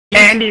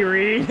Andy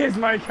Reid is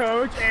my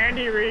coach.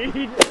 Andy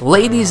Reid.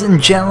 Ladies and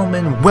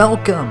gentlemen,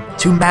 welcome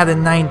to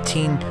Madden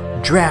 19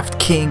 Draft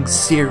King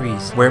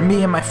series, where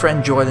me and my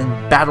friend Jordan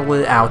battle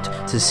it out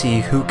to see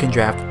who can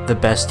draft the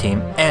best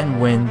team and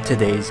win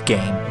today's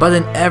game. But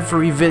in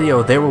every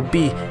video there will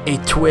be a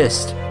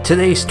twist.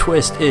 Today's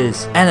twist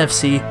is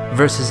NFC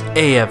versus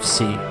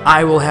AFC.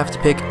 I will have to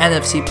pick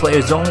NFC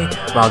players only,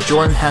 while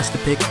Jordan has to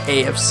pick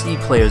AFC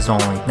players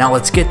only. Now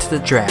let's get to the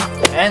draft.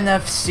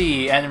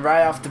 NFC, and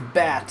right off the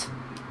bat,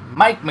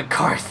 Mike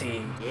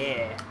McCarthy.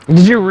 Yeah.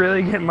 Did you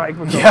really get Mike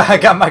McCarthy? Yeah, I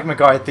got Mike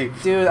McCarthy.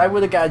 Dude, I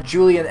would have got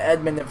Julian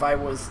Edmond if I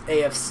was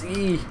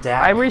AFC.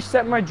 I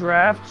reset my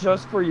draft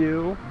just for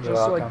you, You're just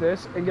welcome. like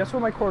this. And guess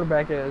what my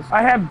quarterback is?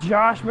 I have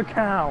Josh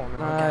McCown.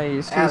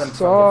 Nice. Adam he from the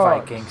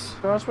sucks. Vikings.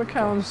 Josh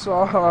McCown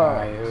sucks.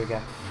 Alright, here we go.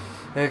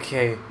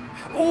 Okay.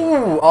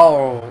 Ooh,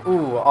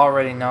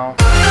 already know.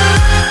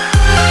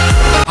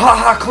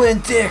 Haha,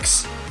 Clint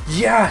Dix!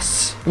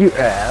 Yes! You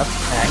F.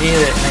 I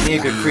need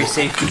a good free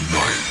safety.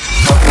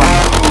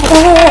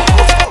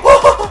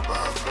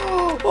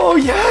 Oh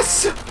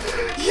yes!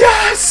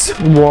 Yes!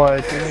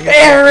 What?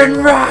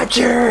 Aaron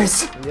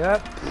Rodgers!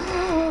 Yep.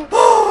 Oh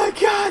my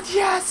god,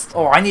 yes!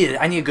 Oh, I need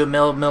a good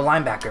middle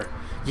linebacker.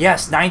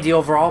 Yes, 90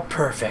 overall,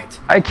 perfect.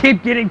 I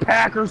keep getting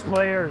Packers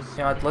players.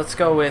 You know what, let's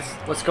go with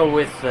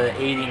the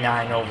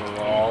 89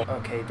 overall.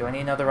 Okay, do I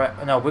need another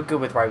right? No, we're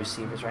good with wide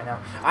receivers right now.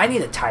 I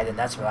need a tight end,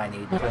 that's what I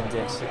need.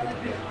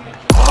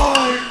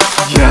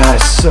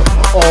 Yes!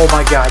 Oh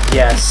my god,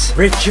 yes.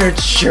 Richard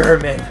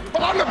Sherman.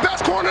 But I'm the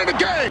best corner in the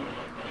game.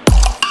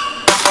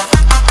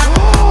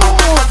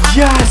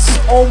 Yes!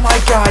 Oh my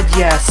god,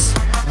 yes.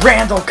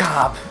 Randall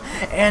Cobb.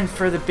 And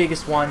for the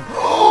biggest one.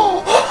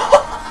 Oh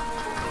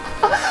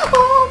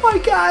my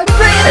god,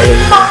 Randy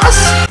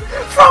Moss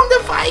from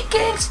the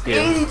Vikings.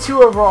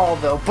 82 overall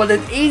though, but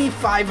an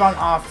 85 on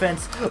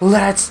offense.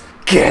 Let's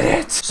get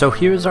it. So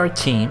here's our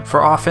team.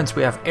 For offense,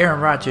 we have Aaron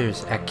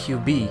Rodgers at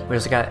QB. We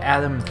also got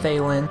Adam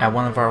Thielen at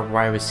one of our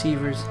wide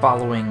receivers,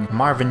 following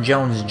Marvin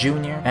Jones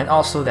Jr. and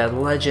also that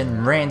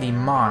legend Randy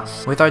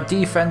Moss. With our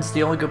defense,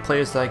 the only good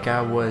players that I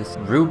got was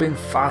Reuben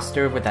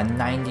Foster with a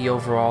 90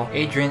 overall,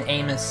 Adrian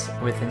Amos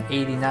with an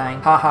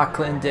 89, Haha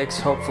Clint Dix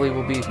hopefully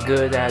will be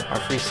good at our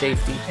free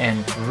safety,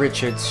 and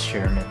Richard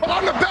Sherman. But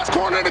I'm the best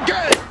corner in the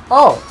game.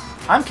 Oh,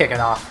 I'm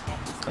kicking off.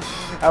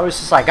 I was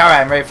just like, alright,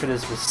 I'm ready for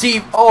this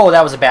receive. Oh,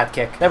 that was a bad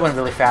kick. That went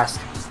really fast.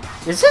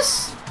 Is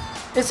this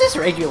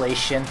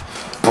regulation?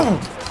 Boom!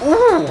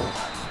 Ooh!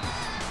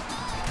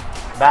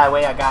 By the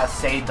way, I gotta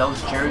say, those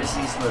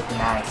jerseys look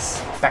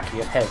nice. Back of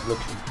your head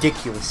looks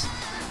ridiculous.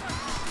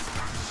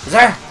 Is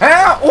that?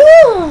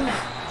 Ooh!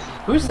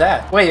 Who's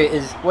that? Wait,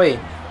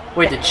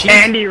 the Chiefs?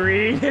 Andy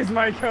Reid is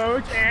my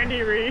coach.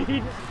 Andy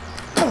Reid.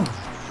 Boom!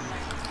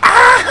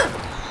 Ah!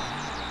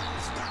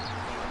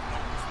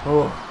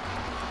 Oh.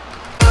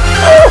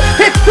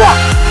 Pick!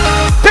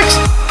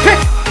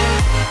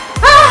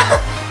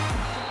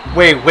 Ah!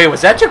 Wait,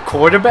 was that your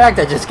quarterback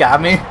that just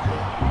got me?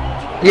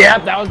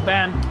 Yep, that was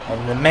Ben.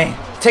 And the man,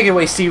 take it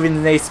away,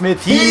 Stephen A.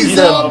 Smith. He's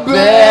a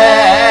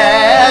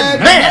bad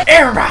man.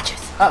 Aaron Rodgers.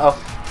 Uh-oh.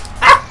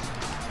 Ah!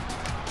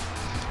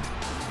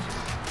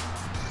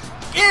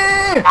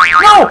 Yeah!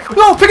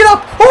 No, pick it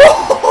up.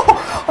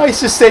 Oh! I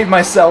just saved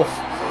myself.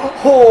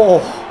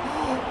 Oh.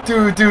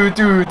 Dude,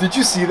 did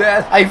you see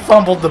that? I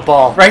fumbled the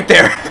ball right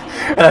there.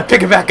 And I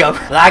pick it back up.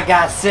 Like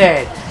I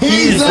said,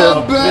 he's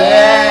a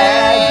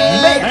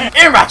bad man.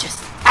 Aaron Rodgers.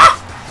 Ah!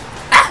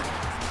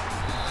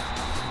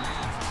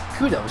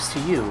 Kudos to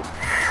you.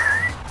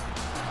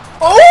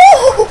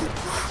 Oh!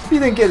 He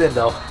didn't get in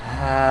though.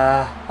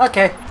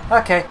 Okay.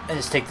 I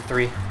just take the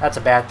 3. That's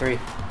a bad 3.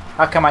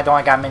 How come I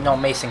don't got no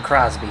Mason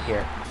Crosby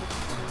here?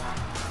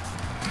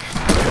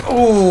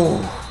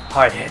 Ooh,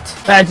 hard hit.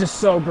 That's just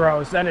so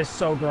gross. That is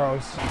so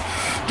gross.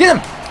 Get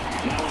him!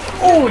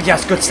 Oh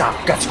yes, good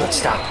stop. Good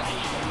stop.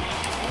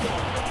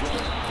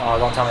 Oh,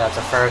 don't tell me that's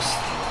a first.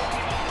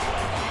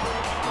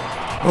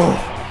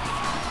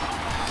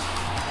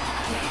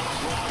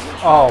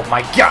 Oh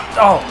my god!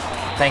 Oh,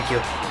 thank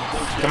you.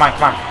 Come on.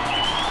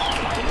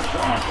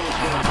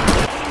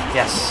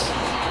 Yes.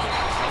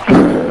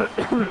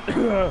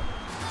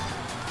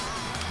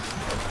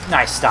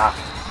 Nice stop.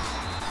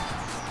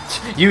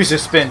 Use your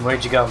spin.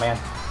 Where'd you go, man?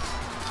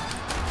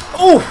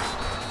 Oh,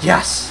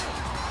 yes.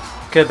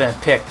 Could have been a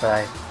pick, but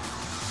I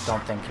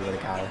don't think you would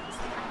have got it.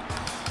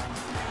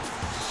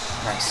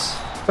 Nice.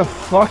 What the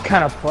fuck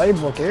kind of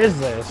playbook is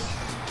this?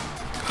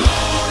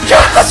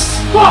 Yes!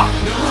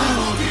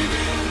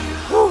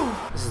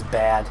 This is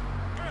bad.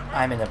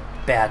 I'm in a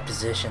bad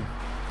position.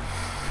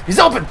 He's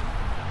open!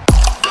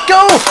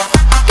 Go!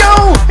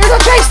 Here's a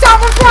chase down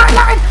the flat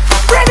line!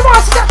 Randy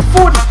Moss is at the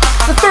 40,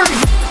 the 30,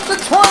 the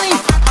 20,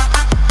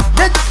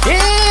 the 10!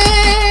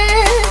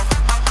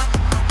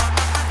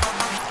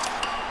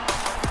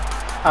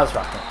 I was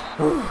rocking.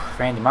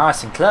 Randy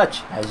Moss in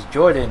clutch, as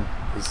Jordan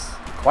is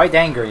quite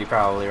angry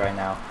probably right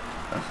now.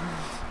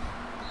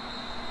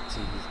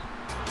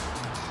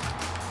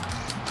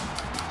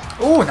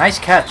 Ooh, nice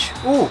catch.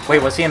 Ooh,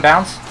 wait, was he in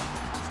bounds?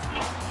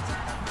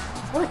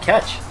 What a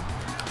catch.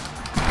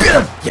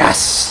 Get him!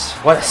 Yes!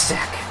 What a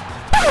sack.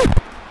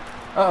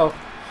 Uh-oh.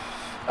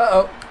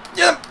 Uh-oh.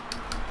 Get him!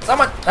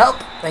 Someone help!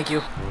 Thank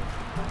you.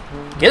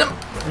 Get him!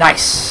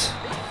 Nice.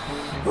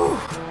 Whew.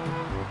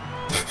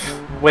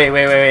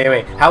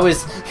 Wait. How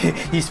is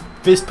he's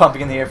fist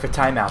pumping in the air for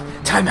timeout?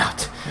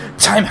 Timeout!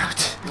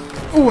 Timeout!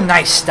 Ooh,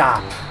 nice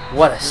stop.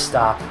 What a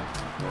stop.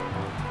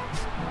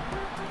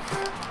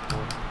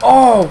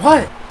 Oh,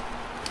 what?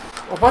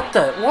 What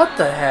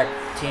the heck,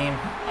 team?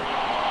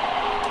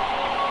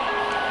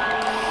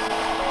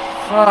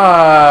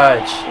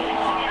 Fudge.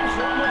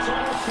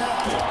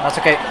 That's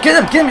okay.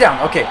 Get him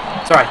down. Okay.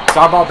 Sorry. It's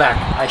our ball back.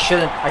 I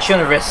shouldn't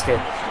have risked it.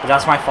 But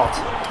that's my fault.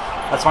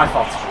 That's my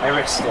fault. I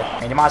risked it.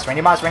 Randy Moss.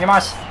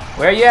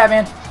 Where are you at,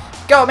 man?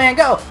 Go, man,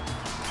 go.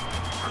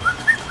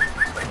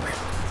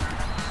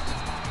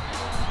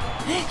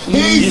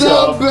 He's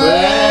a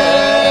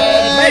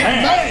bad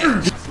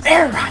man.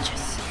 Aaron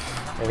Rodgers.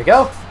 There we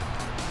go.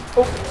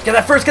 Oh, get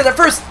that first.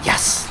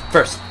 Yes.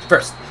 First.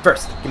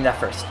 Give me that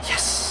first.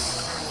 Yes.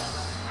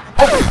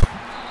 Oh.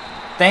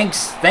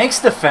 Thanks,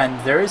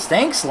 defenders.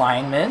 Thanks,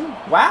 linemen.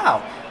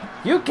 Wow.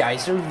 You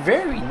guys are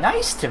very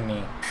nice to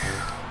me.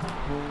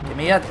 Give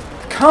me a...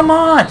 Come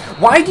on.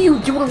 Why do you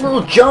do a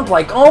little jump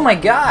like, oh my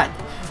god?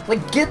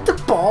 Like, get the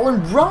ball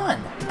and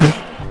run.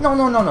 No.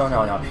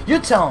 You're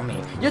telling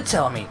me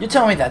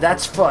that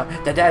that's fun,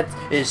 that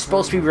is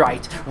supposed to be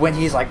right when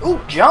he's like,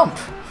 ooh, jump.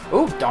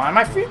 Ooh, don't have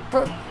my feet.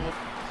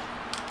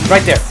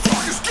 Right there.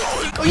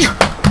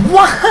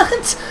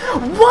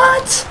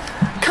 What?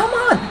 Come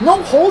on.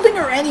 No holding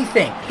or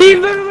anything. He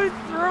literally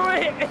threw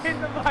it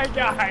into my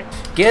guy.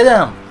 Get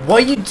him.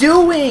 What are you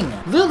doing?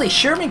 Literally,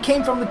 Sherman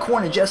came from the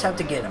corner. Just have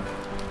to get him.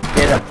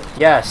 Get him.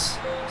 Yes.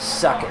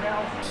 Suck it.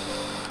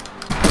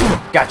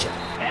 Gotcha.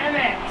 Damn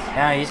it.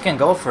 Yeah, he's gonna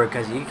go for it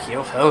because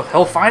he'll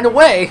find a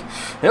way.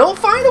 He'll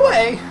find a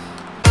way.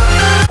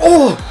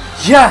 Oh,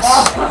 yes.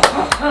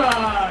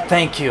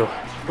 Thank you.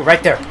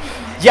 Right there.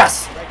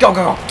 Yes. Go.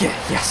 Get it.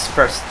 Yes,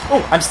 first.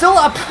 Oh, I'm still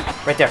up.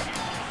 Right there.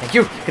 Thank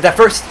you. Get that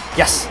first.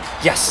 Yes.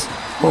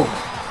 Oh.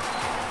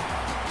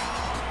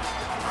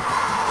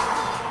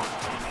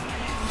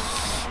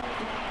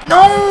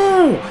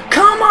 No!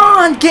 Come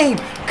on, game.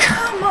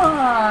 Come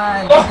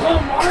on.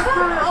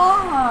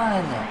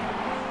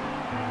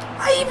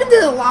 I even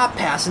did a lot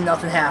pass and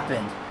nothing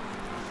happened.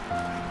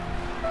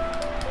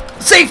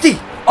 Safety!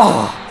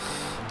 Oh!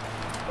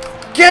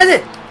 Get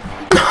it!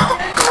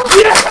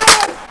 Yes!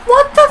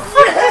 What the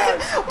frick?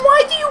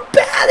 Why do you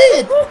bat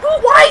it?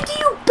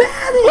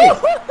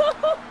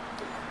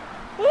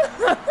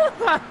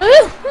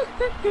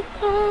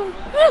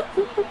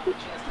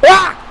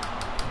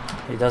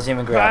 He doesn't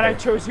even grab God, it. I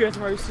chose you as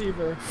my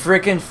receiver.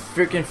 Frickin'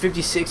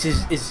 56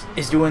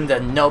 is doing the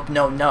nope,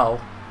 no.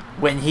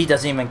 When he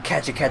doesn't even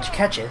catch it. He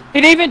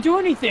didn't even do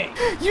anything.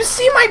 You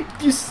see my...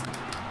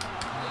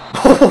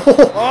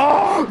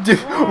 Oh, dude,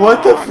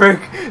 what the frick?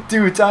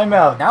 Dude,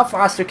 timeout. Now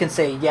Foster can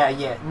say,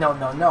 yeah, no,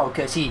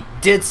 because he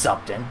did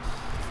something.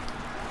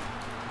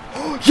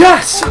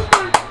 Yes!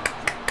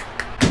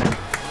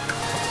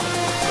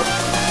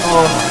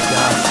 Oh my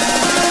god.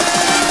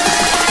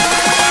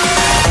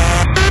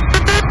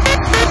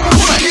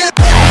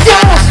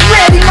 Yes!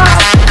 Randy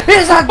Moss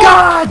is a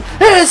god!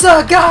 Is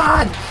a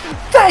god!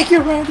 Thank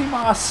you, Randy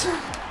Moss.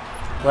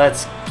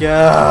 Let's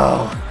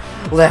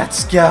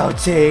go,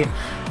 team.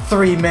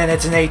 3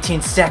 minutes and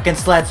 18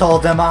 seconds. Let's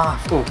hold them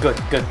off. Oh,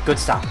 good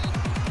stop.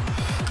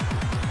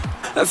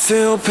 I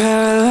feel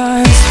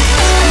paralyzed.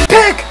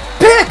 Pick!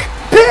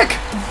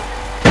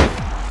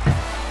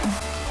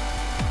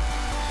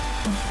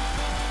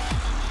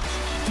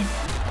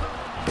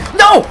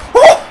 No!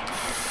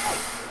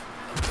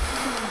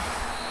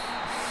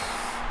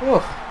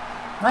 Oh!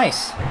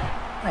 Nice.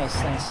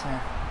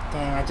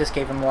 Dang, I just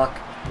gave him luck.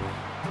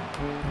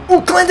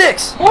 Ooh,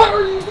 Glendix! What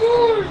are you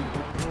doing?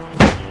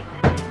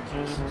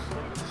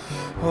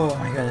 Oh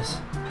my goodness.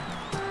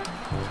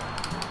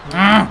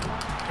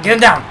 Get him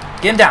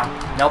down.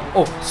 Nope.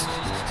 Oh.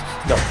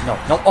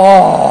 No.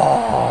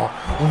 Oh.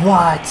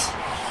 What?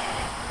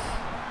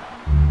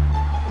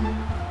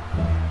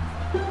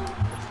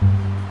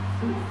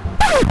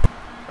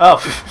 Oh.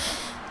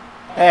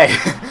 Hey.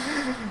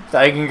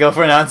 Thought you can go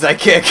for an onside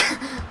kick.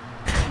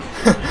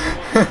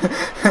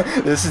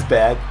 This is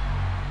bad.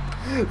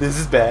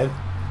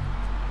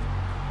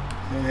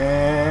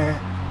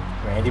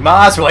 Randy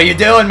Moss, what are you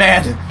doing,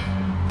 man?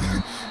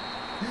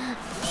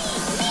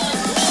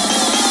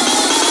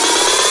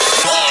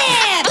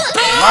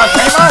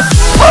 Randy Moss.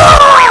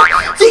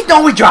 Oh! See,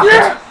 no, we dropped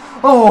it.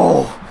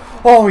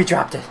 Oh, we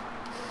dropped it.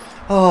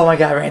 Oh my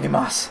god, Randy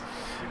Moss.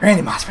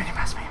 Randy!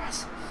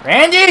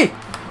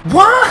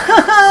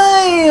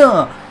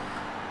 Why?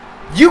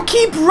 You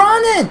keep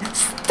running.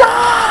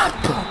 Stop.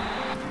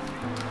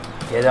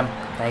 Get him.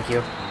 Thank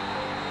you.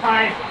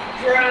 I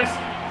just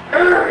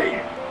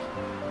hurry.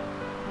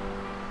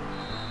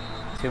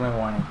 2-minute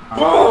warning.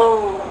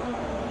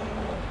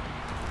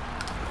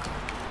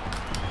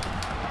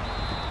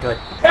 Good.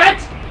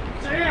 Catch!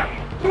 Damn!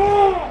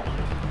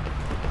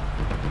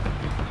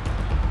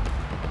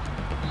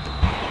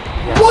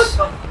 Yes. What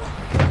the?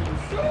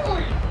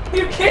 Are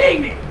you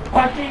kidding me?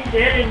 Fucking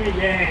kidding me,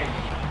 game.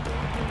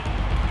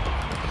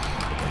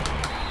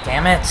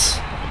 Damn it.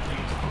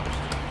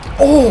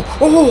 Oh,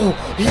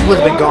 he would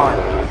have been gone.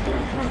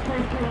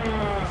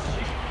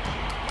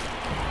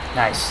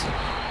 Nice.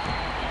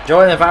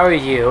 Jordan, if I were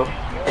you,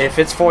 if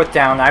it's 4th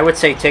down, I would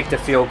say take the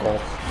field goal.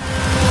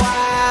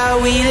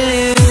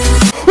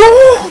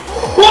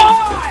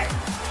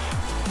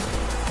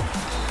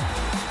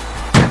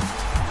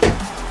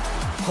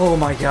 Oh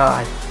my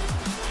god.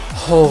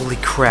 Holy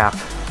crap.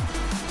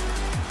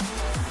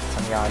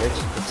 Some yardage.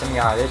 Get some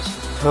yardage.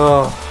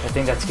 Oh, I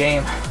think that's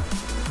game.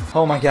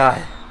 Oh my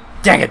god.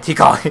 Dang it, he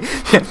called.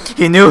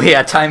 He knew he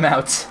had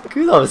timeouts.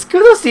 Kudos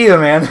to you,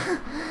 man.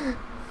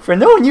 For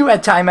knowing you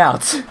had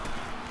timeouts.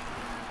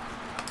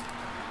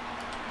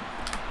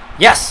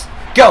 Yes!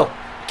 Go!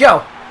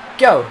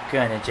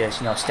 Gonna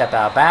just, step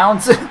out of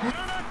bounds.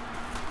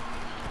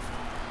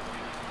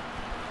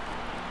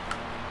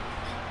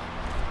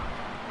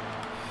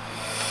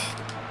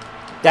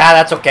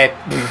 That's okay.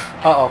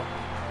 Uh-oh.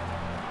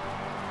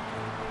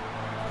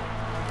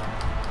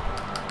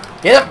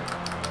 Get him!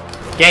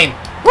 Game.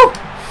 Woo!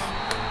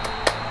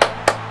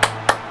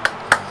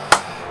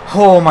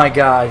 Oh my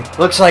god.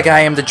 Looks like I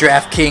am the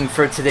draft king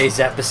for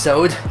today's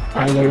episode.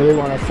 I literally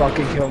want to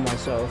fucking kill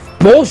myself.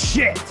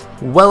 Bullshit!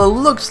 Well, it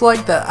looks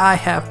like that I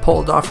have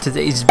pulled off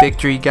today's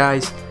victory,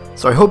 guys.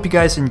 So I hope you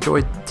guys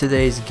enjoyed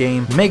today's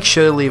game. Make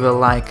sure to leave a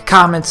like,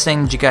 comment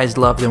saying that you guys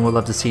loved and would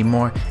love to see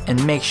more,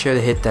 and make sure to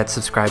hit that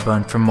subscribe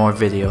button for more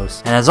videos.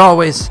 And as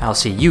always, I'll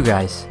see you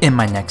guys in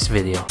my next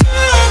video.